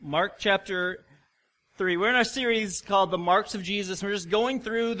Mark chapter 3. We're in our series called The Marks of Jesus. We're just going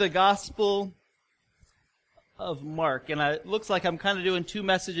through the Gospel of Mark. And it looks like I'm kind of doing two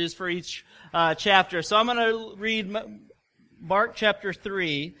messages for each chapter. So I'm going to read Mark chapter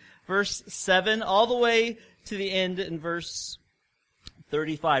 3, verse 7, all the way to the end in verse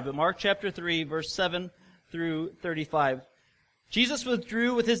 35. But Mark chapter 3, verse 7 through 35. Jesus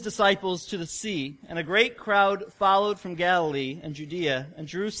withdrew with his disciples to the sea, and a great crowd followed from Galilee and Judea and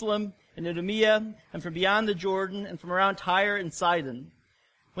Jerusalem and Idumea and from beyond the Jordan and from around Tyre and Sidon.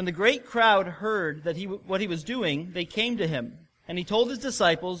 When the great crowd heard that what he was doing, they came to him, and he told his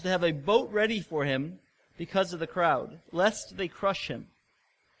disciples to have a boat ready for him because of the crowd, lest they crush him.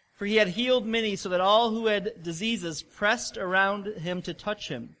 For he had healed many, so that all who had diseases pressed around him to touch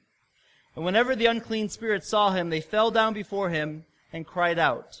him. And whenever the unclean spirits saw him, they fell down before him and cried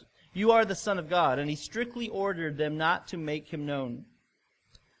out, "You are the Son of God." And he strictly ordered them not to make him known.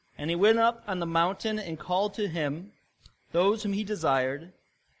 And he went up on the mountain and called to him those whom he desired,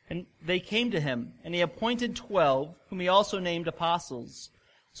 and they came to him. And he appointed 12, whom he also named apostles,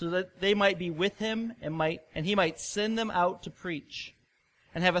 so that they might be with him and he might send them out to preach,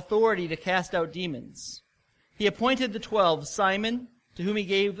 and have authority to cast out demons. He appointed the 12, Simon, to whom he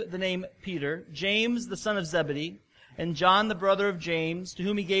gave the name Peter, James the son of Zebedee, and John the brother of James, to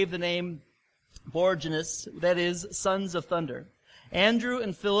whom he gave the name Boanerges, that is, sons of thunder, Andrew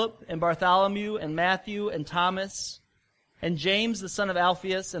and Philip and Bartholomew and Matthew and Thomas, and James the son of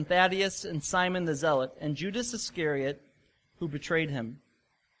Alphaeus and Thaddeus and Simon the Zealot, and Judas Iscariot, who betrayed him.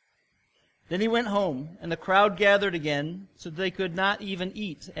 Then he went home, and the crowd gathered again, so that they could not even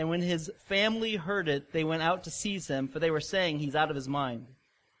eat. And when his family heard it, they went out to seize him, for they were saying, "He's out of his mind."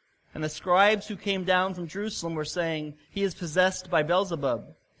 And the scribes who came down from Jerusalem were saying, "He is possessed by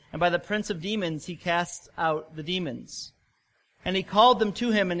Beelzebub, and by the prince of demons he casts out the demons." And he called them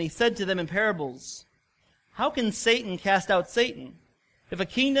to him, and he said to them in parables, "How can Satan cast out Satan? If a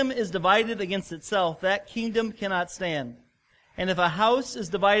kingdom is divided against itself, that kingdom cannot stand. And if a house is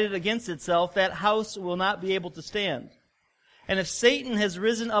divided against itself, that house will not be able to stand. And if Satan has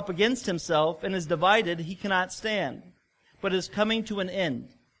risen up against himself and is divided, he cannot stand, but is coming to an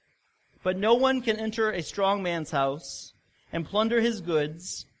end. But no one can enter a strong man's house and plunder his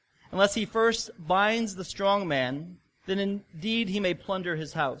goods, unless he first binds the strong man, then indeed he may plunder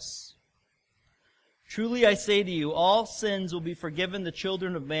his house. Truly I say to you, all sins will be forgiven the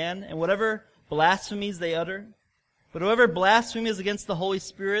children of man, and whatever blasphemies they utter. But whoever blasphemes against the Holy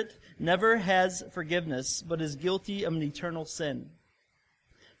Spirit never has forgiveness, but is guilty of an eternal sin.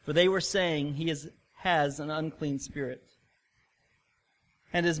 For they were saying, he has an unclean spirit.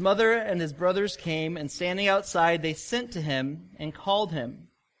 And his mother and his brothers came, and standing outside, they sent to him and called him.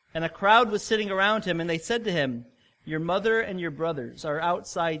 And a crowd was sitting around him, and they said to him, "Your mother and your brothers are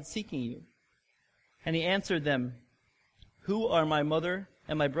outside seeking you." And he answered them, "Who are my mother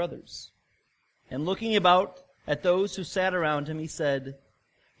and my brothers?" And looking about at those who sat around him, he said,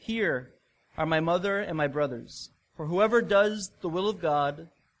 "Here are my mother and my brothers. For whoever does the will of God,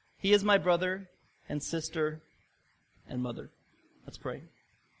 he is my brother and sister and mother." Let's pray.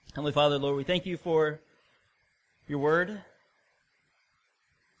 Heavenly Father, Lord, we thank you for your word.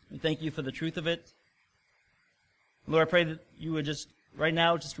 We thank you for the truth of it. Lord, I pray that you would just, right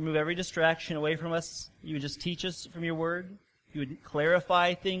now, just remove every distraction away from us. You would just teach us from your word. You would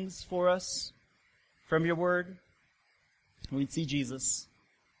clarify things for us from your word, and we'd see Jesus.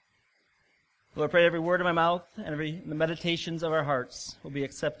 Lord, I pray every word of my mouth and the meditations of our hearts will be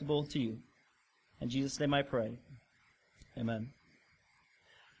acceptable to you. In Jesus' name I pray. Amen.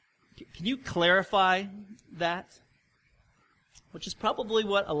 Can you clarify that? Which is probably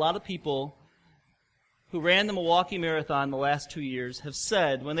what a lot of people who ran the Milwaukee Marathon the last 2 years have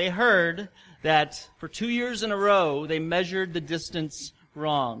said when they heard that for 2 years in a row they measured the distance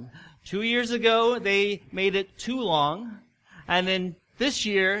wrong. 2 years ago, they made it too long, and then this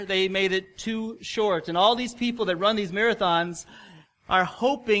year, they made it too short. And all these people that run these marathons are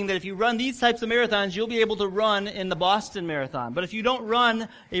hoping that if you run these types of marathons, you'll be able to run in the Boston Marathon. But if you don't run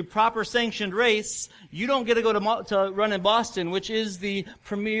a proper sanctioned race, you don't get to go to run in Boston, which is the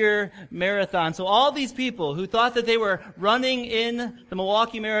premier marathon. So all these people who thought that they were running in the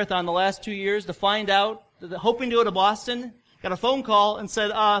Milwaukee Marathon the last 2 years to find out, hoping to go to Boston, got a phone call and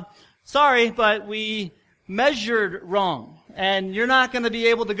said, "Sorry, but we measured wrong, and you're not going to be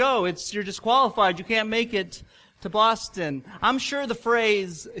able to go. You're disqualified. You can't make it to Boston." I'm sure the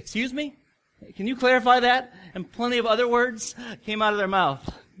phrase, "Excuse me? Can you clarify that?" and plenty of other words came out of their mouth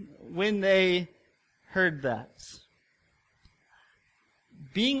when they heard that.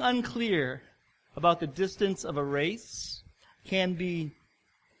 Being unclear about the distance of a race can be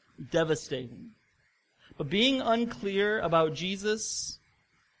devastating. But being unclear about Jesus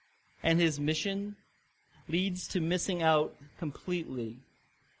and his mission leads to missing out completely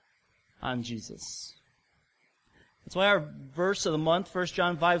on Jesus. That's why our verse of the month, 1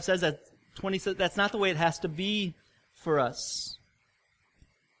 John 5, says that that's not the way it has to be for us.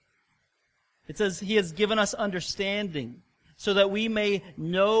 It says he has given us understanding so that we may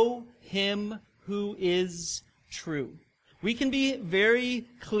know him who is true. We can be very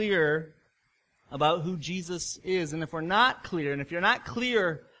clear about who Jesus is. And if we're not clear, and if you're not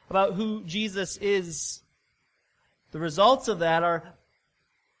clear about who Jesus is, the results of that are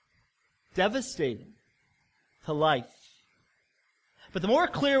devastating to life. But the more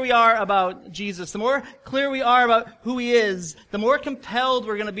clear we are about Jesus, the more clear we are about who he is, the more compelled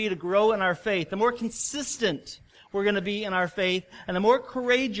we're going to be to grow in our faith, the more consistent we're going to be in our faith, and the more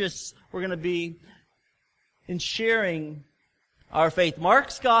courageous we're going to be in sharing our faith.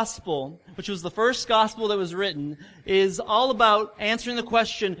 Mark's gospel, which was the first gospel that was written, is all about answering the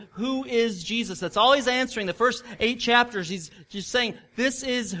question, who is Jesus? That's all he's answering. The first 8 chapters, he's just saying, this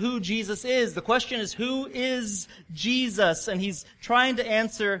is who Jesus is. The question is, who is Jesus? And he's trying to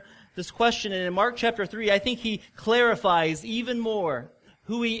answer this question. And in Mark chapter 3, I think he clarifies even more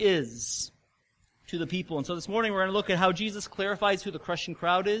who he is to the people. And so this morning we're going to look at how Jesus clarifies who the crushing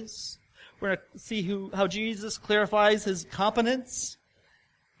crowd is. We're going to see how Jesus clarifies his competence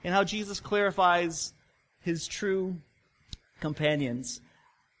and how Jesus clarifies his true companions.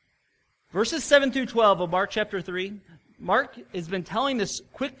 Verses 7 through 12 of Mark chapter 3, Mark has been telling this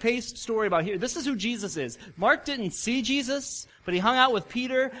quick-paced story about here. This is who Jesus is. Mark didn't see Jesus, but he hung out with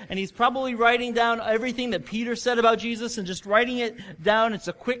Peter, and he's probably writing down everything that Peter said about Jesus and just writing it down. It's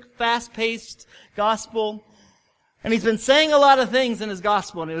a quick, fast-paced gospel. And he's been saying a lot of things in his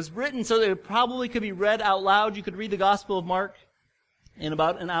gospel, and it was written so that it probably could be read out loud. You could read the Gospel of Mark in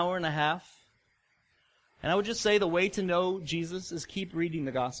about an hour and a half. And I would just say the way to know Jesus is keep reading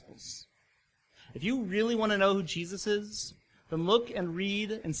the Gospels. If you really want to know who Jesus is, then look and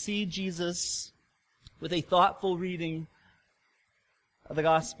read and see Jesus with a thoughtful reading of the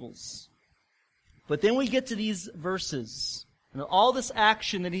Gospels. But then we get to these verses, and all this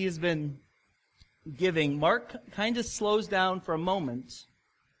action that he has been giving, Mark kind of slows down for a moment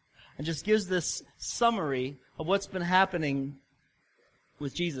and just gives this summary of what's been happening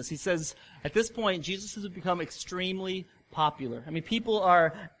with Jesus. He says, at this point, Jesus has become extremely popular. I mean, people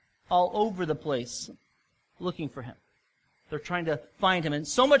are all over the place looking for him. They're trying to find him. And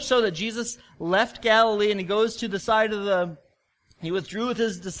so much so that Jesus left Galilee and he goes to the side of he withdrew with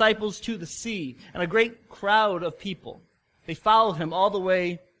his disciples to the sea, and a great crowd of people, they followed him all the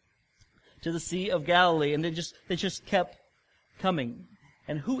way to the Sea of Galilee, and they just kept coming.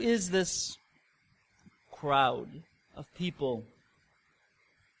 And who is this crowd of people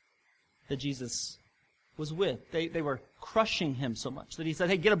that Jesus was with? They were crushing him so much that he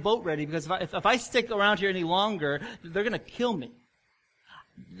said, hey, get a boat ready, because if I stick around here any longer, they're going to kill me.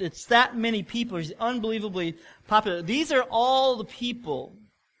 It's that many people. He's unbelievably popular. These are all the people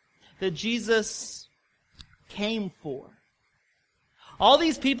that Jesus came for. All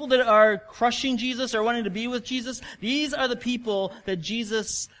these people that are crushing Jesus or wanting to be with Jesus, these are the people that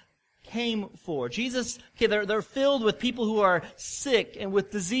Jesus came for. They're filled with people who are sick and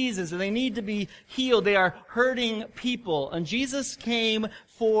with diseases, and they need to be healed. They are hurting people. And Jesus came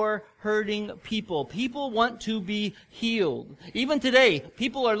for hurting people. People want to be healed. Even today,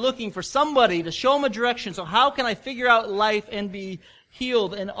 people are looking for somebody to show them a direction. So how can I figure out life and be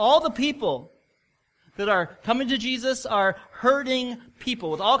healed? And all the people that are coming to Jesus are hurting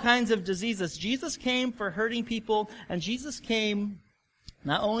people with all kinds of diseases. Jesus came for hurting people, and Jesus came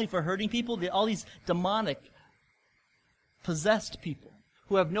not only for hurting people, all these demonic, possessed people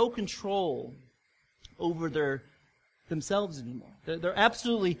who have no control over themselves anymore. They're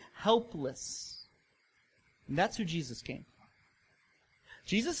absolutely helpless. And that's who Jesus came for.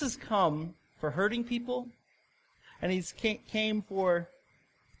 Jesus has come for hurting people, and he came for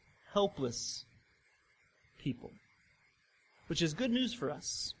helpless people, which is good news for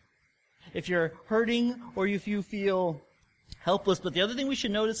us. If you're hurting or if you feel helpless. But the other thing we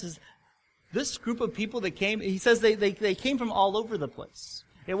should notice is this group of people that came, he says they came from all over the place.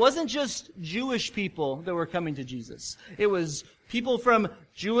 It wasn't just Jewish people that were coming to Jesus. It was people from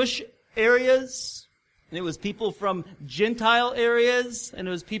Jewish areas, and it was people from Gentile areas, and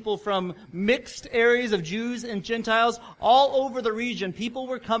it was people from mixed areas of Jews and Gentiles. All over the region, people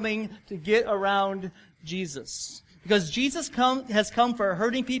were coming to get around Jesus. Because Jesus has come for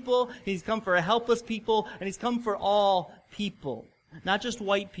hurting people, he's come for helpless people, and he's come for all people, not just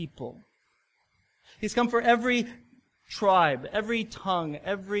white people. He's come for every tribe, every tongue,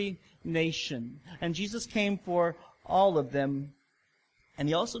 every nation. And Jesus came for all of them. And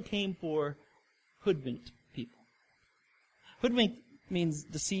he also came for hoodwinked people. Hoodwinked means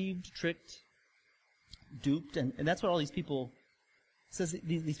deceived, tricked, duped, and that's what all these people, it says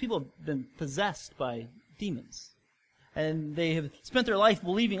these people have been possessed by demons. And they have spent their life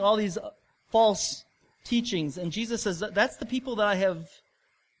believing all these false teachings. And Jesus says, that's the people that I have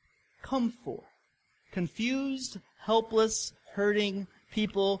come for. Confused, helpless, hurting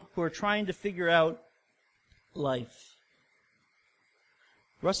people who are trying to figure out life.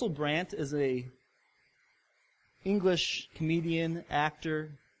 Russell Brand is a English comedian, actor,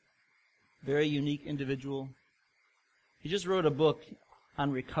 very unique individual. He just wrote a book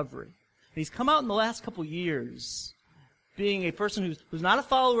on recovery. And he's come out in the last couple years being a person who's not a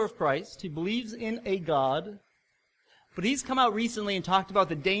follower of Christ. He believes in a God. But he's come out recently and talked about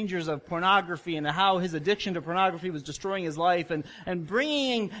the dangers of pornography and how his addiction to pornography was destroying his life and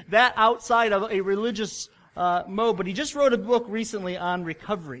bringing that outside of a religious mode. But he just wrote a book recently on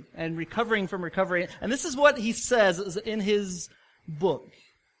recovery and recovering from recovery. And this is what he says in his book.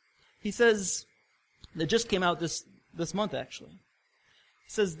 He says, that just came out this month actually. He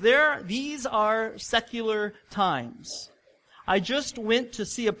says, these are secular times. I just went to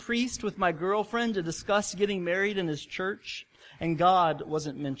see a priest with my girlfriend to discuss getting married in his church, and God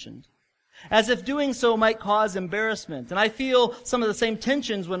wasn't mentioned. As if doing so might cause embarrassment. And I feel some of the same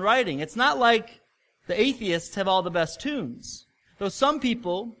tensions when writing. It's not like the atheists have all the best tunes. Though some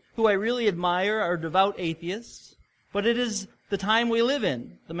people who I really admire are devout atheists, but it is the time we live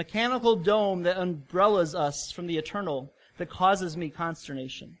in, the mechanical dome that umbrellas us from the eternal, that causes me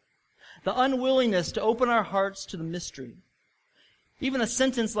consternation. The unwillingness to open our hearts to the mystery. Even a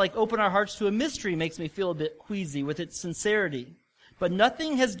sentence like open our hearts to a mystery makes me feel a bit queasy with its sincerity. But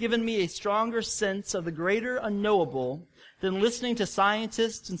nothing has given me a stronger sense of the greater unknowable than listening to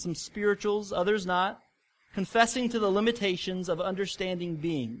scientists and some spirituals, others not, confessing to the limitations of understanding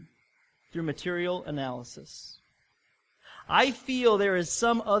being through material analysis. I feel there is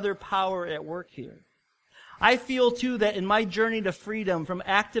some other power at work here. I feel, too, that in my journey to freedom from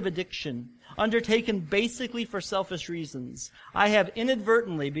active addiction, undertaken basically for selfish reasons, I have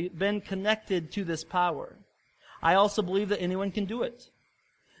inadvertently been connected to this power. I also believe that anyone can do it.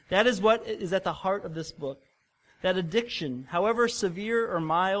 That is what is at the heart of this book. That addiction, however severe or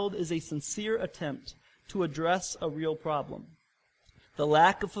mild, is a sincere attempt to address a real problem. The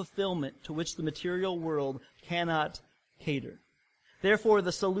lack of fulfillment to which the material world cannot cater. Therefore,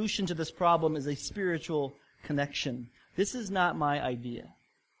 the solution to this problem is a spiritual connection. This is not my idea.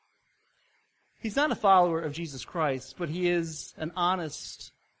 He's not a follower of Jesus Christ, but he is an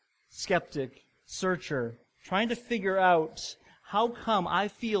honest skeptic, searcher, trying to figure out how come I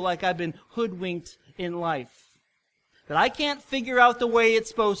feel like I've been hoodwinked in life. That I can't figure out the way it's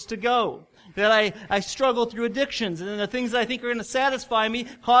supposed to go. That I struggle through addictions, and then the things that I think are going to satisfy me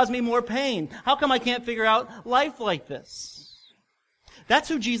cause me more pain. How come I can't figure out life like this? That's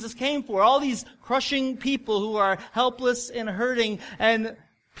who Jesus came for. All these crushing people who are helpless and hurting, and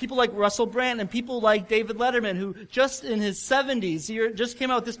people like Russell Brand and people like David Letterman, who just in his 70s, he just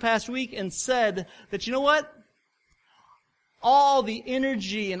came out this past week and said that, you know what? All the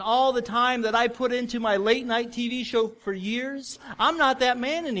energy and all the time that I put into my late night TV show for years, I'm not that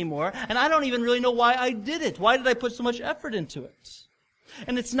man anymore, and I don't even really know why I did it. Why did I put so much effort into it?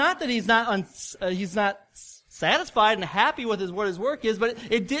 And it's not that he's not satisfied and happy with what his work is, but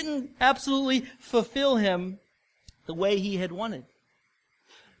it didn't absolutely fulfill him the way he had wanted.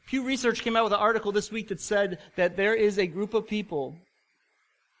 Pew Research came out with an article this week that said that there is a group of people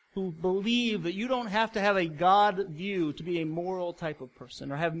who believe that you don't have to have a God view to be a moral type of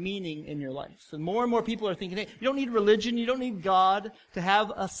person or have meaning in your life. And more people are thinking, hey, you don't need religion, you don't need God to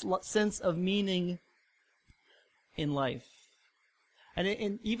have a sense of meaning in life.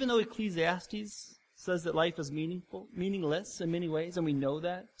 And even though Ecclesiastes says that life is meaningless in many ways, and we know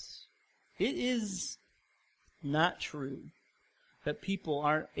that, it is not true that people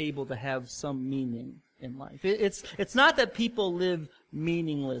aren't able to have some meaning in life. It's not that people live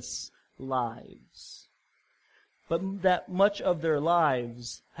meaningless lives, but that much of their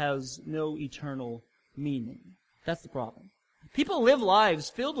lives has no eternal meaning. That's the problem. People live lives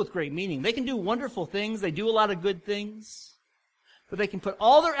filled with great meaning. They can do wonderful things. They do a lot of good things. But they can put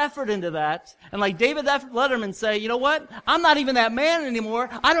all their effort into that, and like David Letterman say, you know what? I'm not even that man anymore.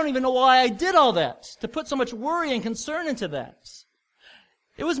 I don't even know why I did all that, to put so much worry and concern into that.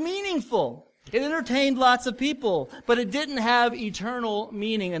 It was meaningful. It entertained lots of people, but it didn't have eternal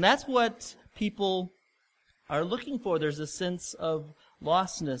meaning. And that's what people are looking for. There's a sense of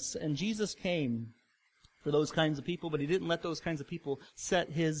lostness. And Jesus came for those kinds of people, but he didn't let those kinds of people set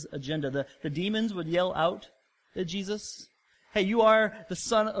his agenda. The demons would yell out at Jesus, "Hey, you are the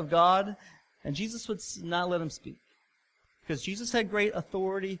Son of God," and Jesus would not let them speak. Because Jesus had great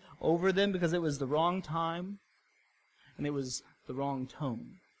authority over them because it was the wrong time and it was the wrong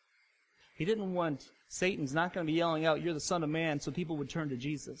tone. He didn't want, Satan's not going to be yelling out, "You're the Son of Man," so people would turn to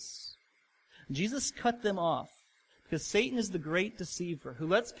Jesus. And Jesus cut them off because Satan is the great deceiver who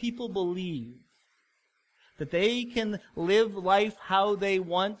lets people believe that they can live life how they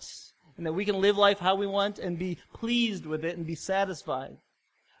want and that we can live life how we want and be pleased with it and be satisfied.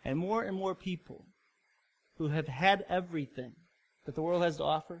 And more people who have had everything that the world has to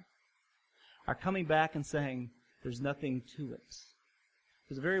offer are coming back and saying, there's nothing to it.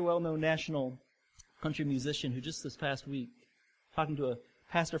 There's a very well-known national country musician who just this past week, talking to a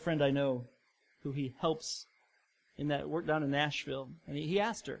pastor friend I know who he helps in that work down in Nashville, and he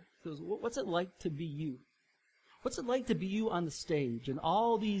asked her, he goes, "What's it like to be you? What's it like to be you on the stage and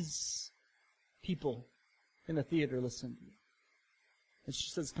all these people in the theater listening to you?" And she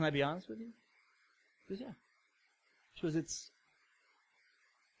says, "Can I be honest with you?" He goes, "Yeah." She goes,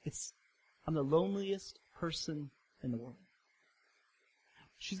 I'm the loneliest person in the world.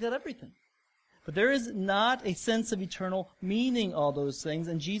 She's got everything. But there is not a sense of eternal meaning, all those things,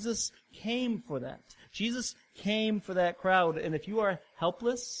 and Jesus came for that. Jesus came for that crowd, and if you are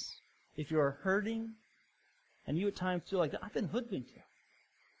helpless, if you are hurting, and you at times feel like, I've been hoodwinked here.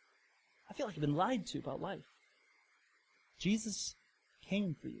 I feel like I've been lied to about life. Jesus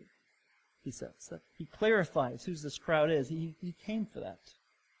came for you, he says. He clarifies who this crowd is. He came for that.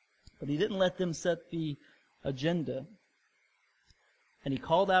 But he didn't let them set the agenda. And he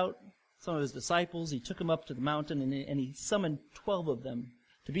called out some of his disciples. He took them up to the mountain, and he summoned 12 of them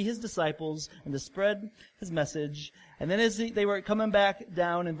to be his disciples and to spread his message. And then as they were coming back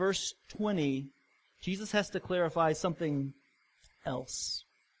down in verse 20, Jesus has to clarify something else.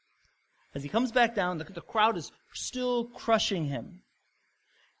 As he comes back down, the crowd is still crushing him.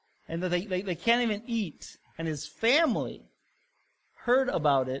 And they can't even eat. And his family heard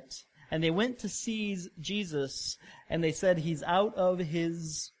about it, and they went to seize Jesus, and they said he's out of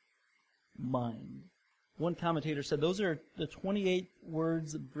his mind. One commentator said those are the 28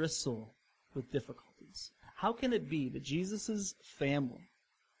 words bristle with difficulties. How can it be that Jesus' family,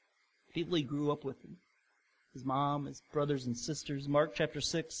 people he grew up with, his mom, his brothers and sisters, Mark chapter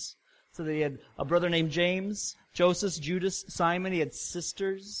 6, so that he had a brother named James, Joseph, Judas, Simon, he had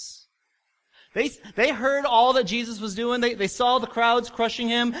sisters. They heard all that Jesus was doing. They saw the crowds crushing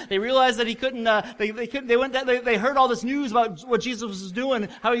him. They realized that he couldn't. They heard all this news about what Jesus was doing,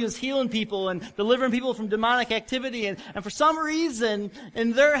 how he was healing people and delivering people from demonic activity. And for some reason,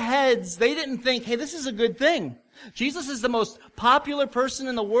 in their heads, they didn't think, "Hey, this is a good thing. Jesus is the most popular person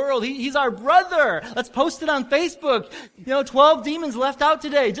in the world. He's our brother. Let's post it on Facebook. 12 demons left out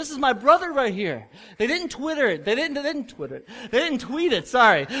today. This is my brother right here." They didn't Twitter it. They didn't tweet it.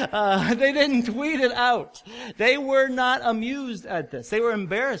 Sorry. They didn't tweet it out. They were not amused at this. They were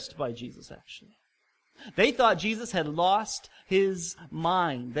embarrassed by Jesus, actually. They thought Jesus had lost his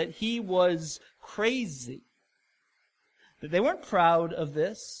mind, that he was crazy. They weren't proud of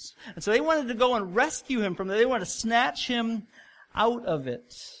this. And so they wanted to go and rescue him from it. They wanted to snatch him out of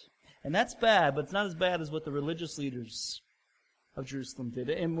it. And that's bad, but it's not as bad as what the religious leaders of Jerusalem did.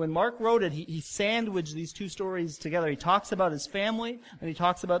 And when Mark wrote it, he sandwiched these two stories together. He talks about his family, and he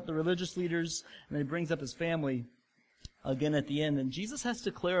talks about the religious leaders, and then he brings up his family again at the end. And Jesus has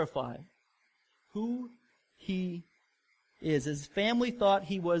to clarify who he is. His family thought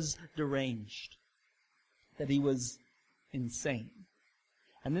he was deranged, that he was insane.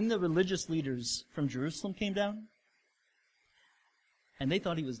 And then the religious leaders from Jerusalem came down, and they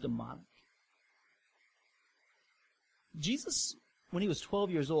thought he was demonic. Jesus, when he was 12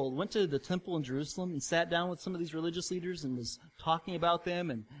 years old, went to the temple in Jerusalem and sat down with some of these religious leaders and was talking about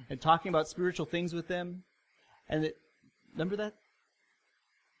them and talking about spiritual things with them. And remember that?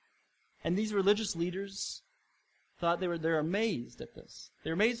 And these religious leaders thought they're amazed at this.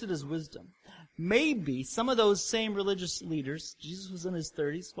 They're amazed at his wisdom. Maybe some of those same religious leaders, Jesus was in his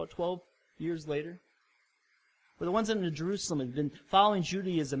 30s, about 12 years later, were the ones in Jerusalem had been following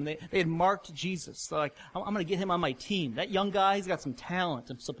Judaism. They had marked Jesus. They're like, I'm going to get him on my team. That young guy, he's got some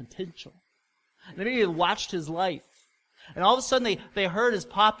talent and some potential. And maybe they watched his life. And all of a sudden they heard his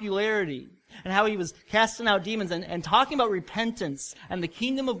popularity and how he was casting out demons and talking about repentance and the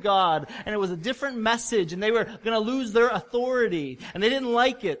kingdom of God. And it was a different message, and they were going to lose their authority. And they didn't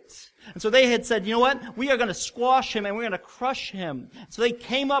like it. And so they had said, you know what? We are going to squash him and we're going to crush him. So they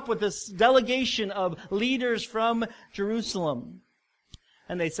came up with this delegation of leaders from Jerusalem.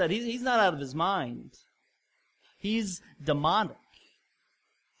 And they said, he's not out of his mind. He's demonic.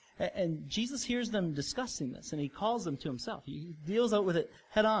 And Jesus hears them discussing this, and he calls them to himself. He deals out with it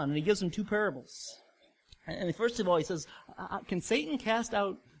head on, and he gives them two parables. And first of all, he says, can Satan cast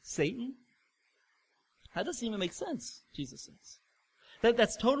out Satan? That doesn't even make sense, Jesus says.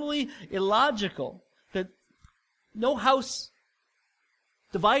 That's totally illogical. That no house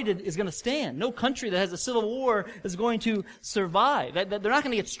divided is going to stand. No country that has a civil war is going to survive. They're not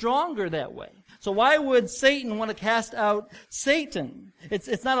going to get stronger that way. So why would Satan want to cast out Satan?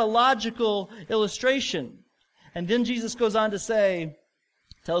 It's not a logical illustration. And then Jesus goes on to say,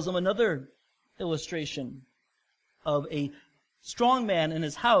 tells them another illustration of a strong man in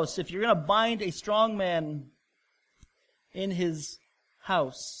his house. If you're going to bind a strong man in his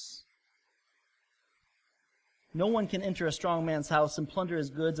house, no one can enter a strong man's house and plunder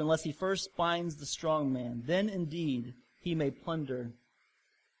his goods unless he first binds the strong man. Then indeed he may plunder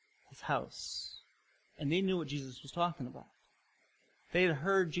his house. And they knew what Jesus was talking about. They had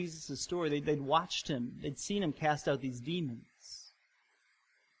heard Jesus' story. They'd watched him. They'd seen him cast out these demons.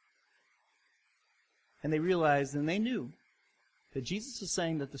 And they realized, and they knew, that Jesus was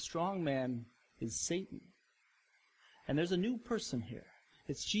saying that the strong man is Satan. And there's a new person here.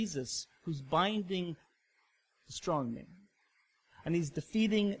 It's Jesus who's binding the strong man. And he's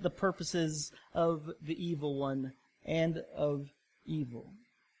defeating the purposes of the evil one and of evil.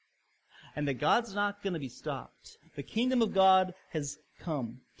 And that God's not going to be stopped. The kingdom of God has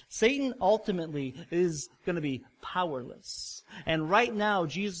come. Satan ultimately is going to be powerless. And right now,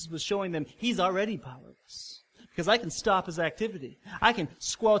 Jesus was showing them he's already powerless. Because I can stop his activity. I can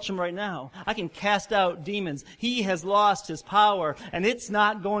squelch him right now. I can cast out demons. He has lost his power, and it's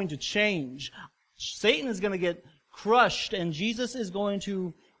not going to change. Satan is going to get crushed, and Jesus is going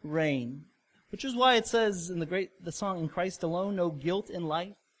to reign. Which is why it says in the song, "In Christ alone, no guilt in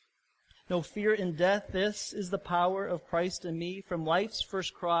life, no fear in death. This is the power of Christ in me. From life's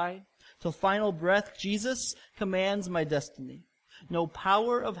first cry till final breath, Jesus commands my destiny. No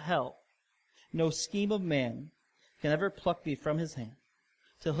power of hell, no scheme of man can ever pluck me from his hand,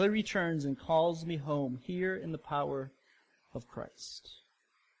 till he returns and calls me home here in the power of Christ."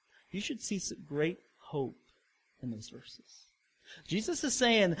 You should see some great hope in those verses. Jesus is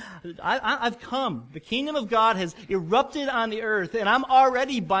saying, I've come. The kingdom of God has erupted on the earth, and I'm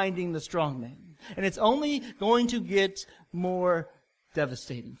already binding the strong man. And it's only going to get more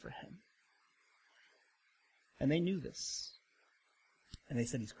devastating for him. And they knew this. And they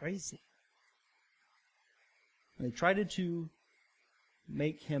said he's crazy. And they tried to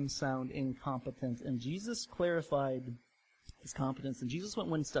make him sound incompetent. And Jesus clarified his competence. And Jesus went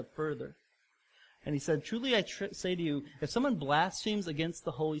one step further. And he said, "Truly I say to you, if someone blasphemes against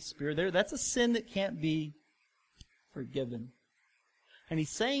the Holy Spirit, that's a sin that can't be forgiven." And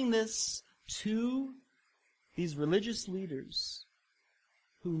he's saying this to these religious leaders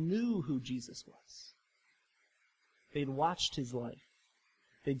who knew who Jesus was. They'd watched his life.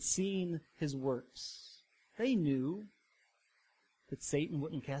 They'd seen his works. They knew that Satan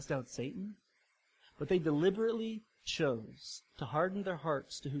wouldn't cast out Satan, but they deliberately chose to harden their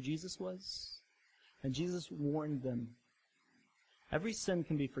hearts to who Jesus was. And Jesus warned them, every sin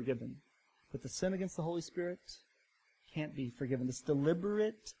can be forgiven, but the sin against the Holy Spirit can't be forgiven. This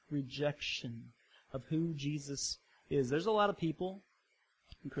deliberate rejection of who Jesus is. There's a lot of people,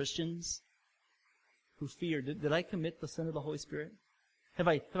 Christians, who fear, did I commit the sin of the Holy Spirit? Have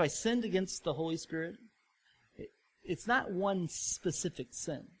I sinned against the Holy Spirit? It's not one specific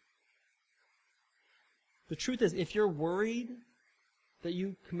sin. The truth is, if you're worried that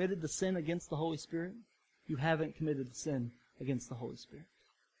you committed the sin against the Holy Spirit, you haven't committed the sin against the Holy Spirit.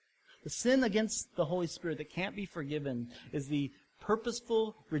 The sin against the Holy Spirit that can't be forgiven is the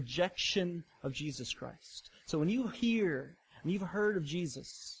purposeful rejection of Jesus Christ. So when you hear and you've heard of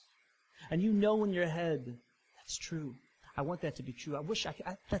Jesus, and you know in your head, that's true. I want that to be true. I wish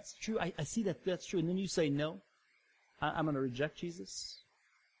that's true. I see that that's true. And then you say, no, I'm going to reject Jesus.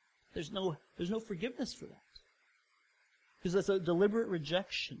 There's no forgiveness for that. Because that's a deliberate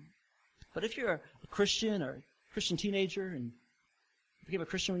rejection. But if you're a Christian or a Christian teenager and you became a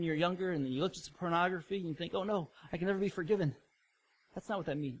Christian when you were younger and then you looked at some pornography and you think, oh no, I can never be forgiven. That's not what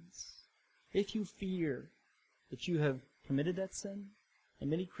that means. If you fear that you have committed that sin,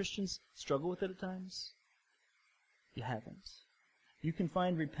 and many Christians struggle with it at times, you haven't. You can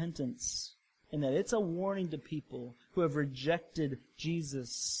find repentance in that. It's a warning to people who have rejected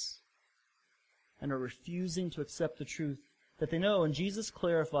Jesus and are refusing to accept the truth that they know. And Jesus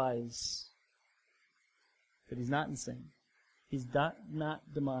clarifies that he's not insane. He's not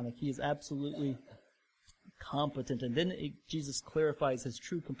demonic. He is absolutely competent. And then Jesus clarifies his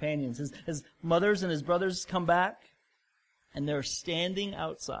true companions. His mothers and his brothers come back, and they're standing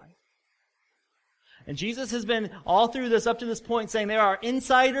outside. And Jesus has been all through this, up to this point, saying there are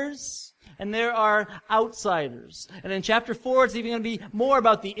insiders and there are outsiders. And in chapter 4, it's even going to be more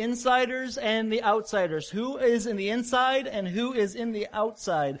about the insiders and the outsiders. Who is in the inside and who is in the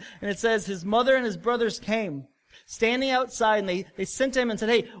outside. And it says his mother and his brothers came, standing outside, and they sent him and said,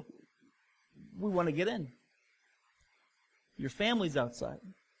 hey, we want to get in. Your family's outside.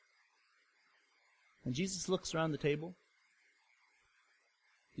 And Jesus looks around the table.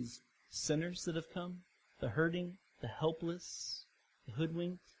 These sinners that have come, the hurting, the helpless, the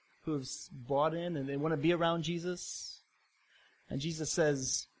hoodwinked, who have bought in and they want to be around Jesus. And Jesus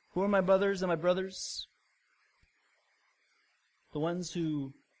says, who are my brothers and my brothers? The ones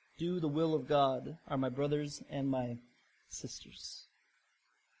who do the will of God are my brothers and my sisters.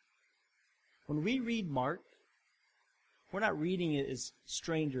 When we read Mark, we're not reading it as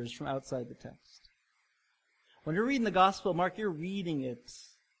strangers from outside the text. When you're reading the Gospel of Mark, you're reading it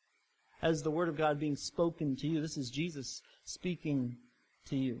as the Word of God being spoken to you. This is Jesus speaking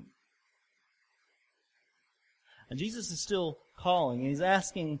to you. And Jesus is still calling, and he's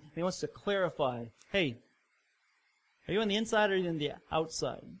asking, and he wants to clarify, hey, are you on the inside or are you on the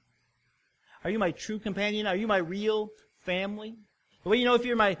outside? Are you my true companion? Are you my real family? The way you know if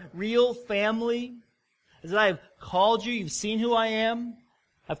you're my real family is that I have called you, you've seen who I am,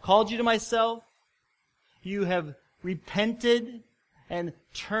 I've called you to myself, you have repented and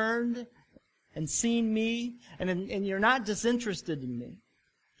turned and seen me, and you're not disinterested in me.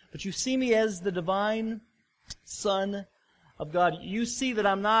 But you see me as the divine Son of God. You see that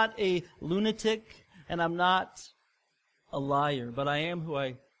I'm not a lunatic and I'm not a liar, but I am who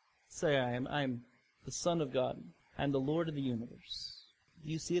I say I am. I'm the Son of God. I'm the Lord of the universe.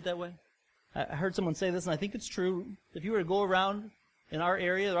 Do you see it that way? I heard someone say this, and I think it's true. If you were to go around in our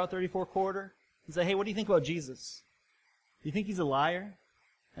area, the Route 34 corridor, and say, hey, what do you think about Jesus? Do you think he's a liar?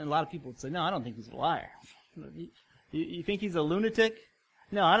 And a lot of people would say, no, I don't think he's a liar. You think he's a lunatic?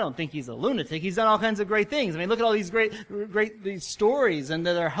 No, I don't think he's a lunatic. He's done all kinds of great things. I mean, look at all these great these stories, and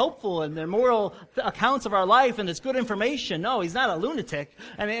they're helpful, and they're moral accounts of our life, and it's good information. No, he's not a lunatic,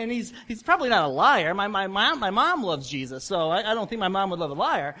 and he's probably not a liar. My mom loves Jesus, so I don't think my mom would love a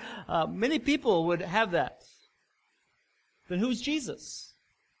liar. Many people would have that. Then who's Jesus?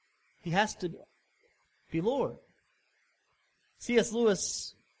 He has to be Lord. C.S.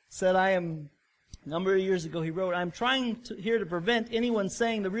 Lewis said, a number of years ago, he wrote, I'm trying here to prevent anyone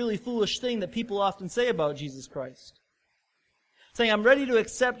saying the really foolish thing that people often say about Jesus Christ. Saying, I'm ready to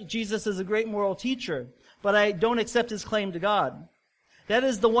accept Jesus as a great moral teacher, but I don't accept his claim to God. That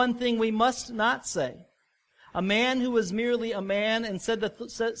is the one thing we must not say. A man who was merely a man and said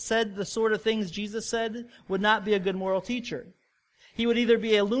the sort of things Jesus said would not be a good moral teacher. He would either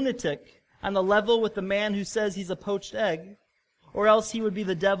be a lunatic on the level with the man who says he's a poached egg, or else he would be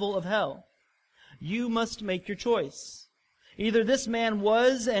the devil of hell. You must make your choice. Either this man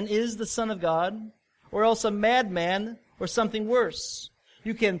was and is the Son of God, or else a madman or something worse.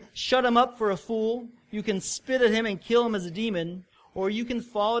 You can shut him up for a fool, you can spit at him and kill him as a demon, or you can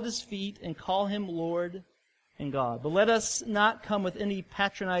fall at his feet and call him Lord and God. But let us not come with any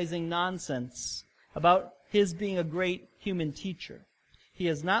patronizing nonsense about his being a great human teacher. He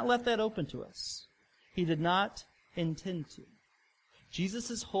has not left that open to us. He did not intend to.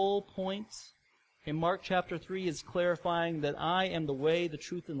 Jesus' whole point in Mark chapter 3 is clarifying that I am the way, the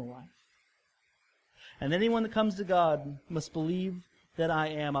truth, and the life. And anyone that comes to God must believe that I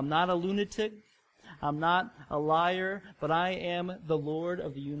am. I'm not a lunatic. I'm not a liar, but I am the Lord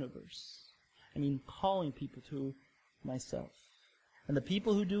of the universe. I mean, calling people to myself. And the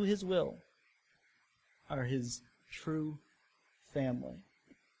people who do his will are his true family.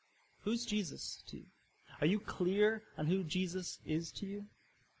 Who's Jesus to you? Are you clear on who Jesus is to you?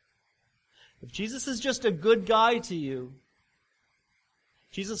 If Jesus is just a good guy to you,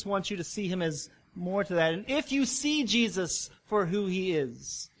 Jesus wants you to see him as more to that. And if you see Jesus for who he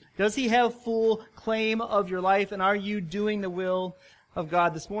is, does he have full claim of your life, and are you doing the will of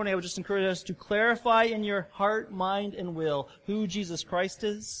God? This morning I would just encourage us to clarify in your heart, mind, and will who Jesus Christ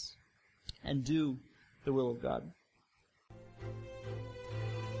is, and do the will of God.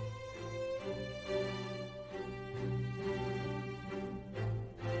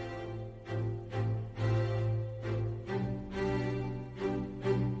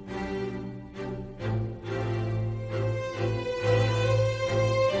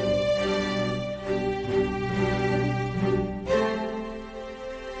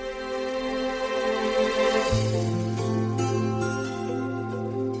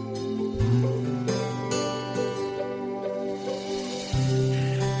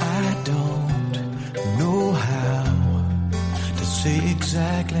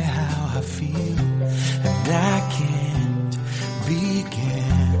 exactly how I feel, and I can't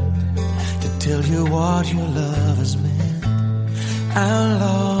begin to tell you what your love has meant. I'm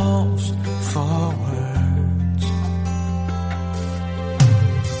lost for words.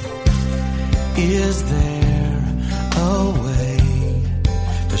 Is there a way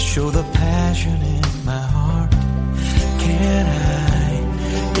to show the passion in my heart? Can I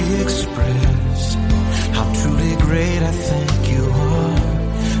express how truly great I think you are,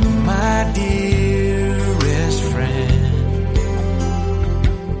 my dearest friend?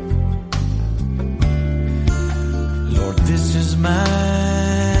 Lord, this is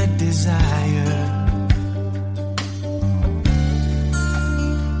my desire,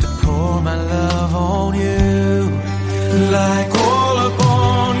 to pour my love on you, like oil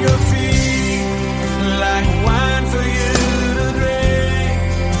upon your feet, like wine for you to drink,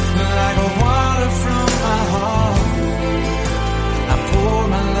 like a water from my heart. I pour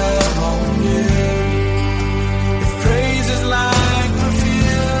my love on you. If praise is like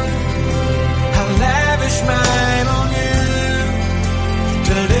perfume, I lavish mine on you,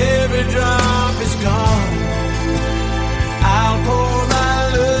 till every drop is gone. I'll pour my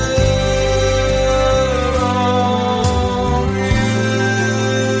love on you.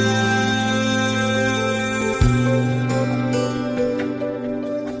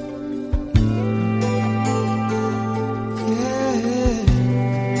 Yeah.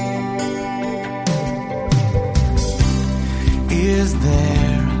 Is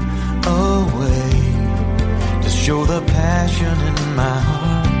there a way to show the passion in my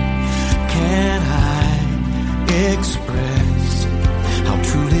heart? Can I express how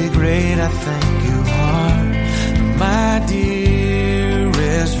truly great I think you are, my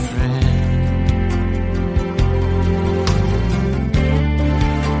dearest friend?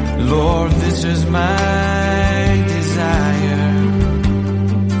 Lord, this is my